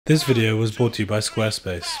This video was brought to you by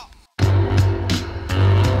Squarespace.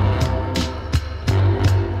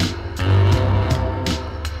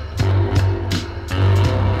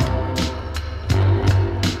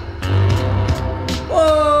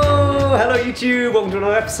 Hello YouTube, welcome to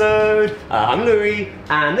another episode. I'm Louis,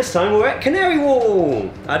 and this time we're at Canary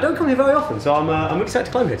Wall. I don't come here very often, so I'm really excited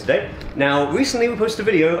to climb here today. Now, recently we posted a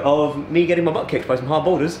video of me getting my butt kicked by some hard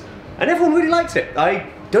boulders, and everyone really liked it. I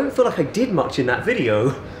don't feel like I did much in that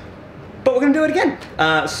video, but we're gonna do it again.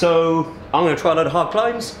 So I'm gonna try a load of hard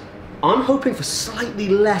climbs. I'm hoping for slightly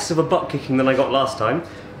less of a butt kicking than I got last time.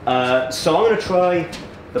 So I'm gonna try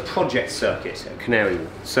the Project Circuit at Canary Wall.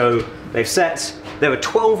 So they've set, there are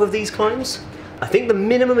 12 of these climbs. I think the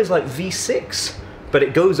minimum is like V6, but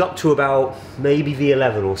it goes up to about maybe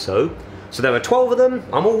V11 or so. So there are 12 of them,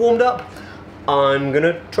 I'm all warmed up. I'm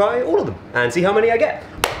gonna try all of them and see how many I get.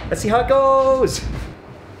 Let's see how it goes.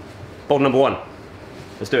 Boulder number 1,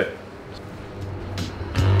 let's do it.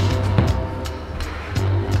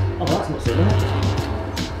 Oh, that's not so bad.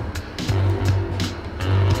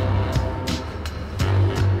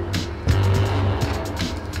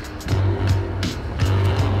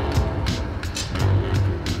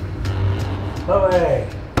 Hooray!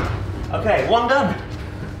 Okay, one done.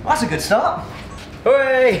 That's a good start.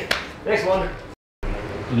 Hooray! Next one.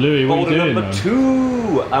 Louis, what are you doing? Boulder number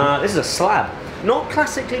 2. This is a slab. Not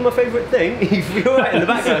classically my favourite thing. You're right in the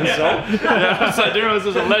background, Sol. Yeah, I didn't realise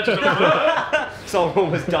there was a legend on the Sol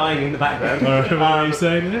was dying in the background. What are you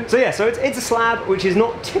saying there? So yeah, so it's a slab, which is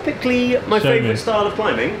not typically my favourite style of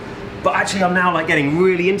climbing, but actually I'm now like getting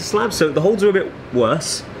really into slabs, so the holds are a bit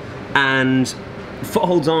worse, and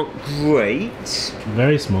footholds aren't great.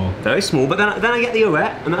 Very small. Very small, but then I get the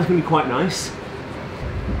arete, and that's going to be quite nice.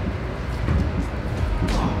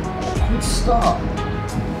 Oh, good start.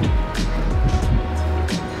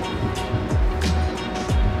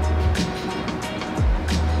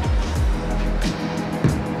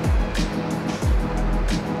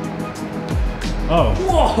 Oh.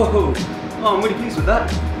 Whoa! Oh, I'm really pleased with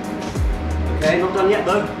that. Okay, not done yet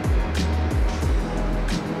though.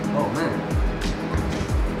 Oh man.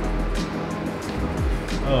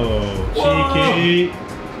 Oh, cheeky.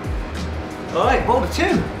 Alright, boulder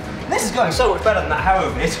 2. This is going so much better than that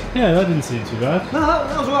Harrow bit. Yeah, that didn't seem too bad. No,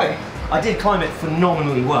 that was right. I did climb it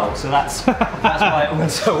phenomenally well, so that's why it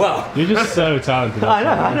went so well. You're just so talented. I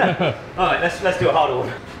know. Alright, let's do a harder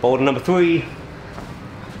one. Boulder number 3.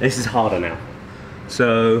 This is harder now.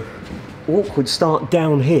 So, awkward start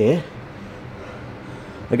down here.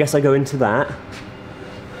 I guess I go into that.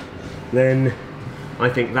 Then I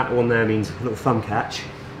think that one there means a little thumb catch.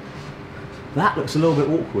 That looks a little bit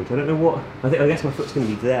awkward. I don't know what. I guess my foot's going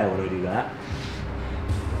to be there when I do that.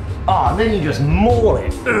 Ah, and then you just maul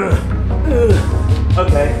it.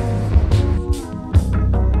 Okay.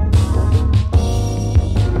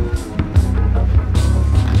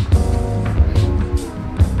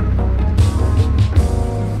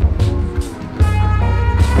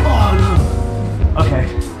 Oh no. Okay,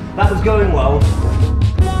 that was going well.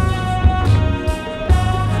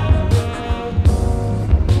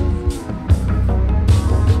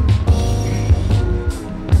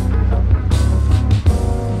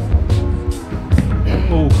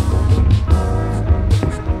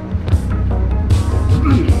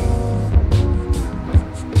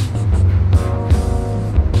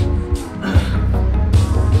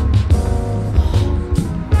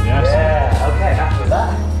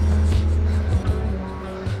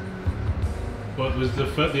 What was the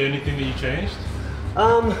foot the only thing that you changed?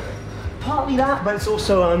 Partly that, but it's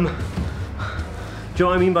also do you know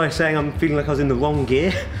what I mean by saying I'm feeling like I was in the wrong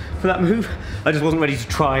gear for that move? I just wasn't ready to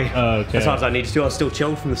try as hard as I needed to. I was still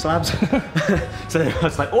chilled from the slabs. So then I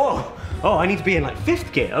was like, oh, I need to be in like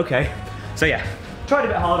 5th gear, okay. So yeah, tried a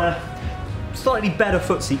bit harder, slightly better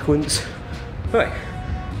foot sequence. Right,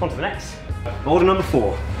 on to the next. Boulder number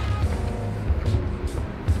 4.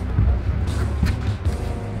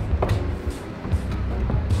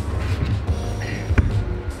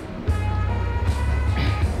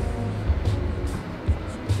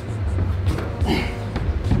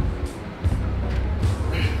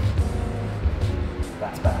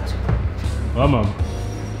 That's bad. Come on.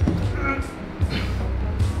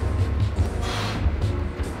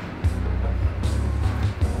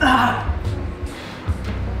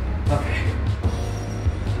 Okay.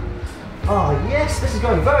 Oh yes, this is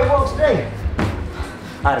going very well today.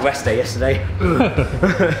 I had a rest day yesterday.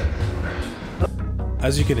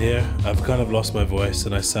 As you can hear, I've kind of lost my voice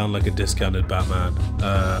and I sound like a discounted Batman.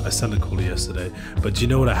 I sounded cooler yesterday. But do you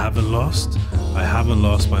know what I haven't lost? I haven't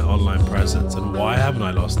lost my online presence. And why haven't I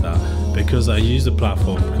lost that? Because I use a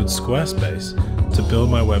platform called Squarespace. to build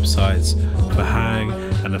my websites for Hang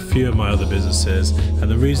and a few of my other businesses. And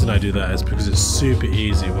the reason I do that is because it's super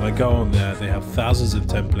easy. When I go on there, they have thousands of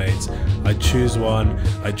templates. I choose one,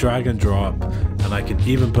 I drag and drop, and I can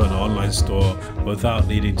even put an online store without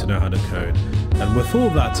needing to know how to code. And with all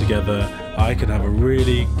that together, I can have a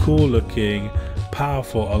really cool looking,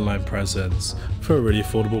 powerful online presence for a really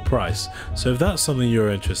affordable price. So if that's something you're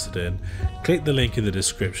interested in, click the link in the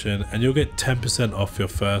description and you'll get 10% off your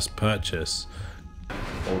first purchase.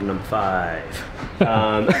 Board number 5.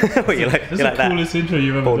 What, you like, That's you like the coolest intro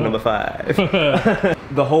you've ever Board done. number 5.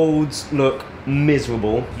 The holds look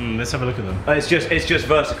miserable. Let's have a look at them. It's just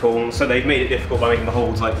vertical, so they've made it difficult by making the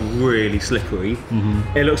holds like really slippery.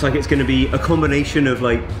 It looks like it's going to be a combination of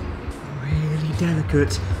like really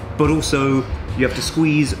delicate, but also you have to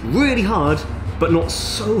squeeze really hard, but not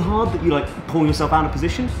so hard that you like pull yourself out of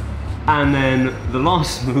position. And then the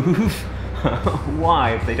last move,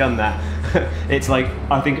 why have they done that? It's like,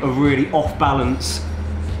 I think, a really off balance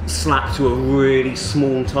slap to a really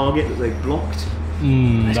small target that they've blocked.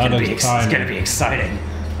 It's going to be exciting.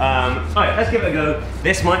 Alright, let's give it a go.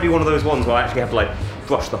 This might be one of those ones where I actually have to like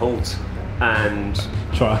brush the holds and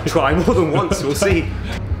try more than once. We'll see.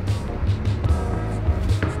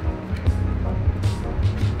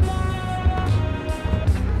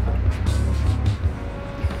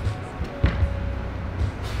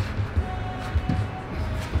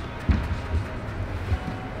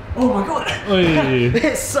 Oh my god!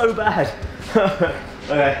 It's so bad.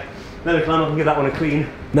 Okay, let me climb up and give that one a clean.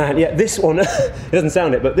 Man, yeah, this one, it doesn't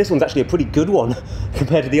sound it, but this one's actually a pretty good one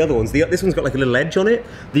compared to the other ones. This one's got like a little edge on it.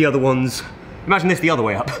 The other one's, imagine this the other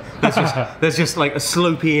way up. There's just like a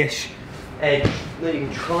slopey-ish edge that you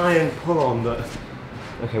can try and pull on, but...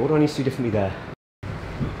 Okay, what do I need to do differently there?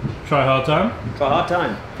 Try hard time? Try hard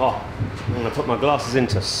time. Oh, I'm gonna put my glasses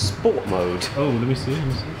into sport mode. Oh, let me see.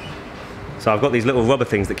 So I've got these little rubber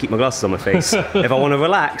things that keep my glasses on my face. If I want to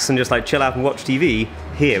relax and just like chill out and watch TV,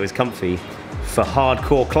 here is comfy. For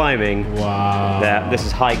hardcore climbing, wow. There, this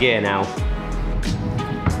is high gear now.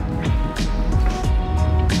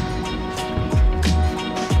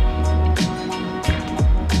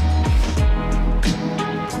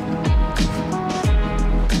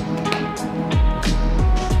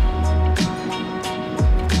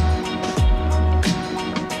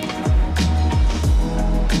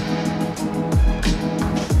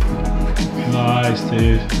 Nice,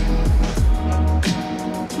 dude.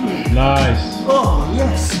 Nice. Oh,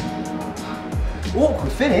 yes.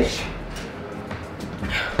 Awkward finish.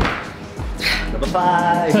 Number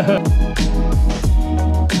 5.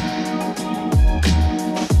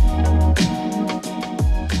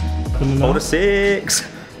 Order 6.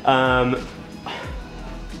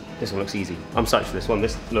 This one looks easy. I'm psyched for this one.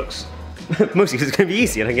 This looks mostly because it's going to be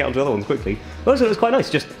easy and I can get onto the other ones quickly. But also, it looks quite nice.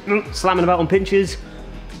 Just slamming about on pinches.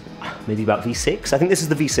 Maybe about V6. I think this is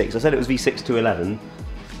the V6. I said it was V6 to 11.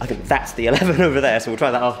 I think that's the 11 over there, so we'll try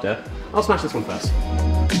that after. I'll smash this one first.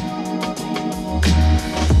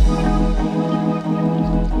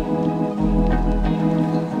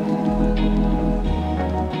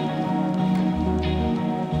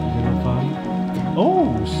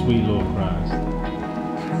 Oh, sweet Lord Christ.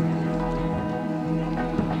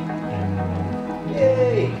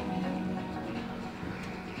 Yay!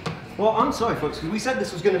 Well, I'm sorry, folks, because we said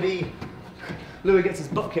this was going to be Louis gets his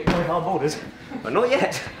butt kicked by hard borders, but not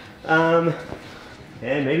yet. Yeah,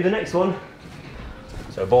 maybe the next one.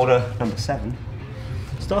 So border number 7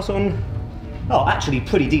 starts on, oh, actually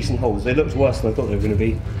pretty decent holes. They looked worse than I thought they were going to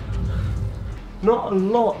be. Not a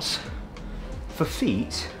lot for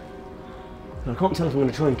feet. I can't tell if I'm going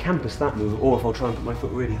to try and campus that move or if I'll try and put my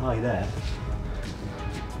foot really high there.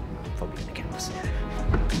 Probably going to campus it.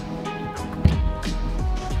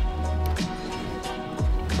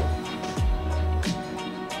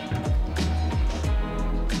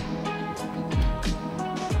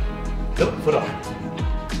 Nope, foot up.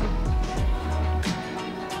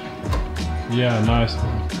 Yeah, nice.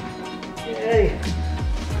 Yay.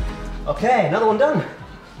 Okay, another one done.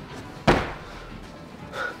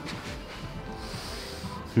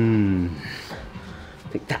 I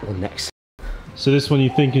think that one next. So this one you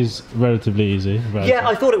think is relatively easy? Yeah,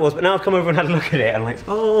 I thought it was, but now I've come over and had a look at it and I'm like,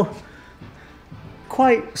 oh,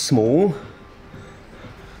 quite small.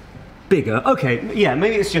 Bigger, okay, yeah,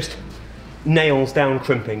 maybe it's just nails down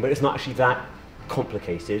crimping, but it's not actually that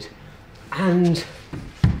complicated. And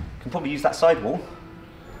can probably use that sidewall.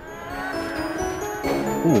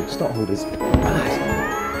 Ooh, start holders.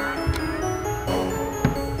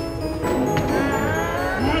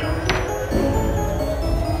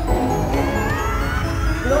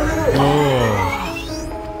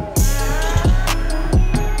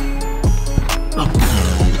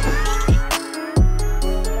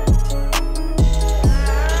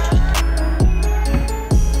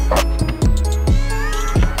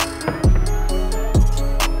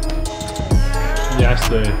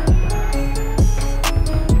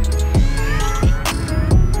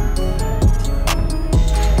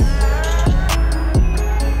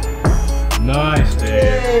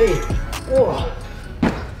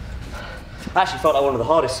 Actually felt like one of the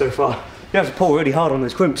hardest so far. You have to pull really hard on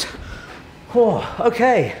those crimps. Oh,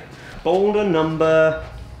 okay. Boulder number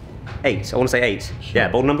 8. I want to say 8. Sure. Yeah,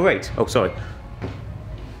 boulder number 8. Oh, sorry.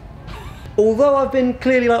 Although I've been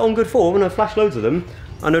clearly like on good form and I've flashed loads of them,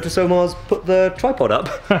 I noticed Omar's put the tripod up,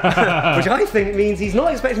 which I think means he's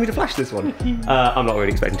not expecting me to flash this one. I'm not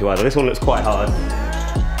really expecting to either. This one looks quite hard.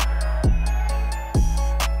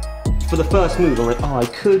 For the first move, I'm like, oh,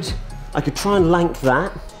 I could try and lank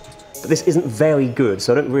that, but this isn't very good,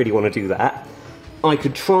 so I don't really want to do that. I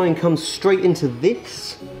could try and come straight into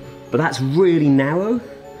this, but that's really narrow,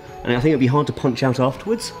 and I think it'd be hard to punch out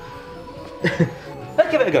afterwards. Let's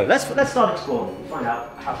give it a go. Let's start exploring and find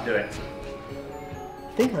out how to do it.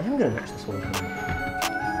 I think I am going to match this one.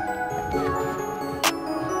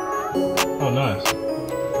 Oh, nice.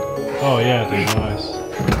 Oh yeah, dude, nice.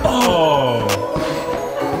 Oh!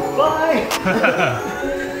 Bye!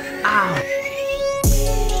 Ow!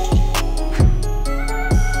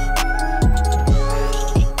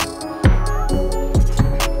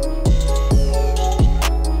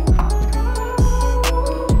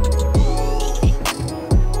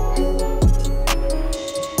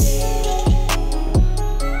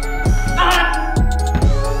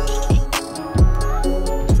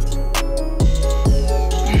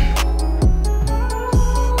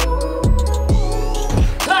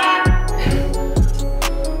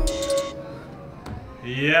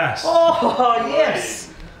 Yes! Oh,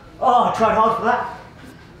 yes! Oh, I tried hard for that.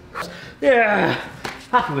 Yeah,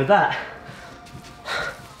 happy with that.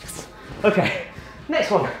 Okay,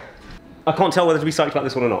 next one. I can't tell whether to be psyched about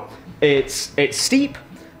this one or not. It's steep,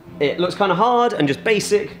 it looks kind of hard and just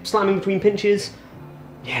basic, slamming between pinches.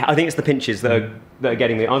 Yeah, I think it's the pinches that are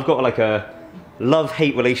getting me. I've got like a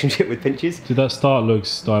love-hate relationship with pinches. Dude, that start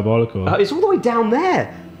looks diabolical. It's all the way down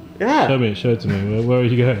there. Yeah. Show it to me. Where are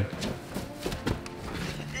you going?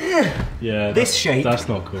 Yeah, this shape. That's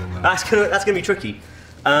not cool, man. That's gonna be tricky.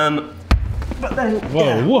 But then. Whoa,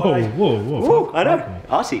 yeah, whoa. I know.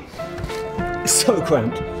 Arty. It's so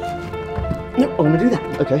cramped. No, I'm gonna do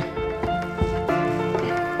that. Okay.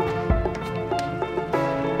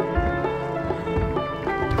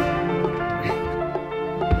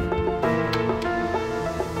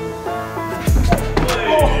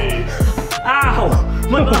 Hey. Oh. Ow!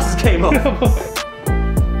 My glasses came off.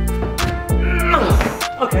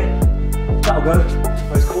 Okay, that'll go.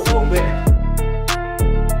 I was caught the wrong bit.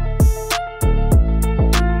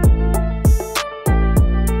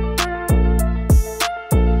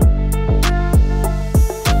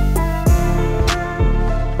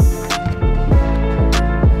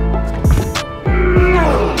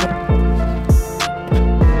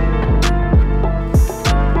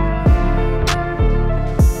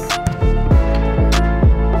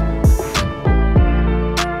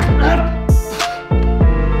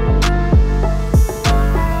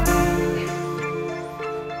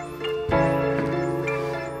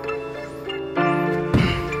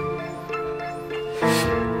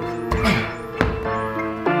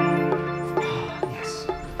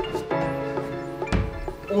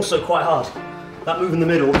 Also quite hard. That move in the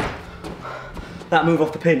middle, that move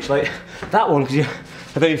off the pinch, like that one, because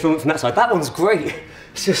I've only filmed it from that side. That one's great.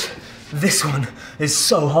 It's just this one is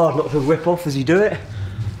so hard not to rip off as you do it.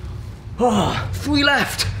 Oh, 3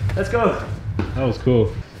 left. Let's go. That was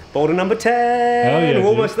cool. Boulder number 10. Yeah, we're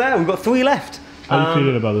almost there. We've got 3 left. How are you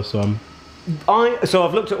feeling about this one? So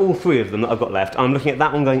I've looked at all 3 of them that I've got left. I'm looking at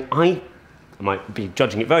that one going, I might be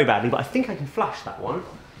judging it very badly, but I think I can flash that one.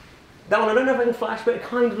 That one I don't know if I can flash, but it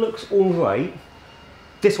kind of looks all right.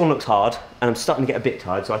 This one looks hard, and I'm starting to get a bit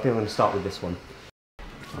tired, so I think I'm going to start with this one.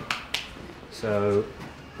 So,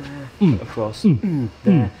 across,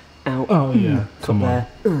 there, out, oh yeah, come on.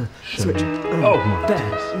 There, switch, oh my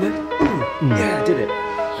there, yeah, I did it.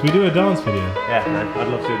 Should we do a dance video? Yeah, man, I'd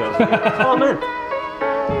love to do a dance video. Oh man.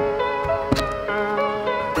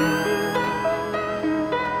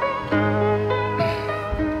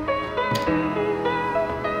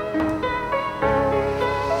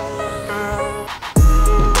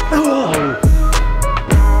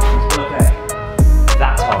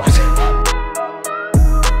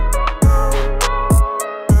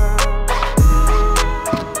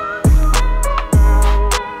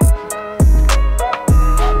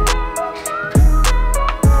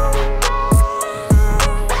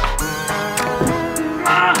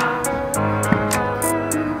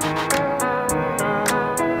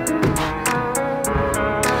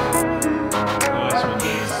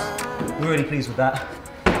 Really pleased with that.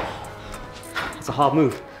 It's a hard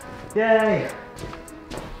move. Yay!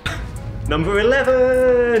 Number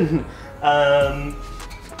 11! Not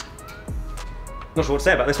sure what to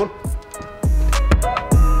say about this one.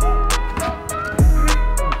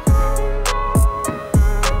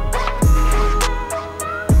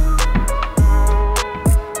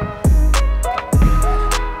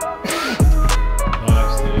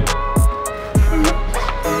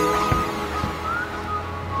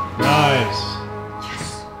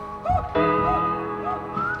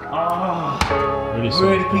 Really soft.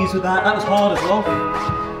 Really pleased with that. That was hard as well.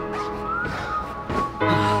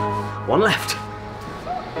 One left.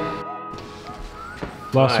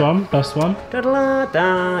 Last one, best one. Da -da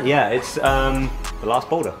 -da. Yeah, it's the last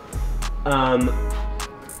boulder.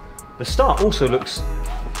 The start also looks.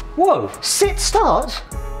 Whoa! Sit start.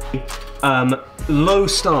 Low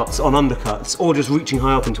starts on undercuts, or just reaching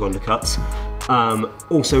high up into undercuts.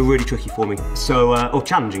 Also really tricky for me. So, or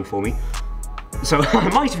challenging for me. So I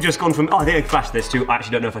might have just gone from, oh, I think I can flash this, to I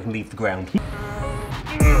actually don't know if I can leave the ground.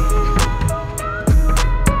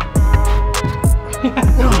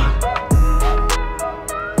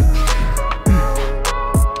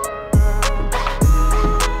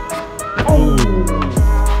 Oh,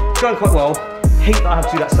 going quite well. Hate that I have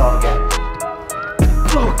to do that start again.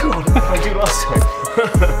 Oh god, what did I do last time?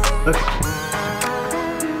 Okay.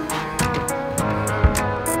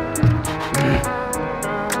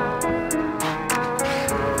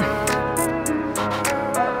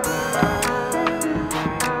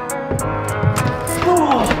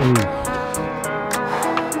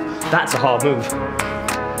 That's a hard move.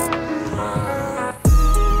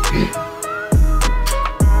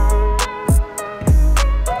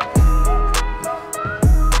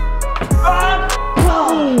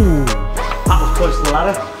 That was close to the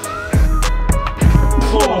ladder.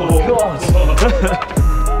 Oh god.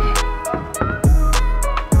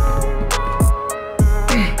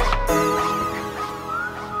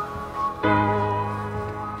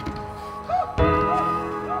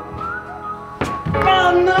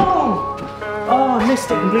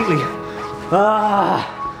 Missed it completely. No!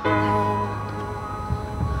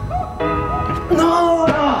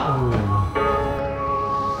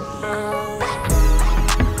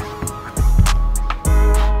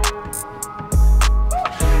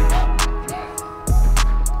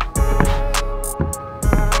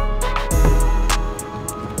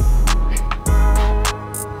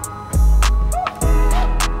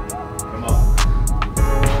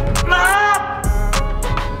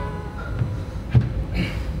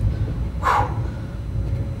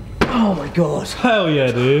 Oh my god. Hell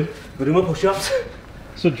yeah, dude. We're doing more push-ups.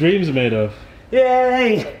 That's what dreams are made of.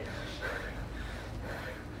 Yay!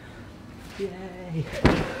 Yay.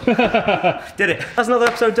 Did it. That's another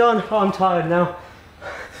episode done. Oh, I'm tired now.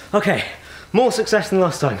 Okay, more success than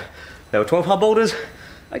last time. There were 12 hard boulders.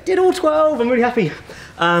 I did all 12, I'm really happy.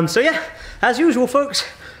 So yeah, as usual folks,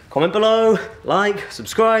 comment below, like,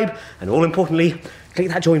 subscribe, and all importantly, click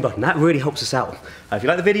that join button. That really helps us out. If you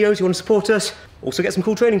like the videos, you want to support us, also get some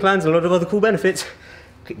cool training plans and a lot of other cool benefits,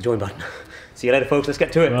 click the join button. See you later folks, let's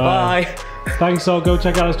get to it. Bye. Thanks all, go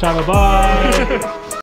check out his channel, bye.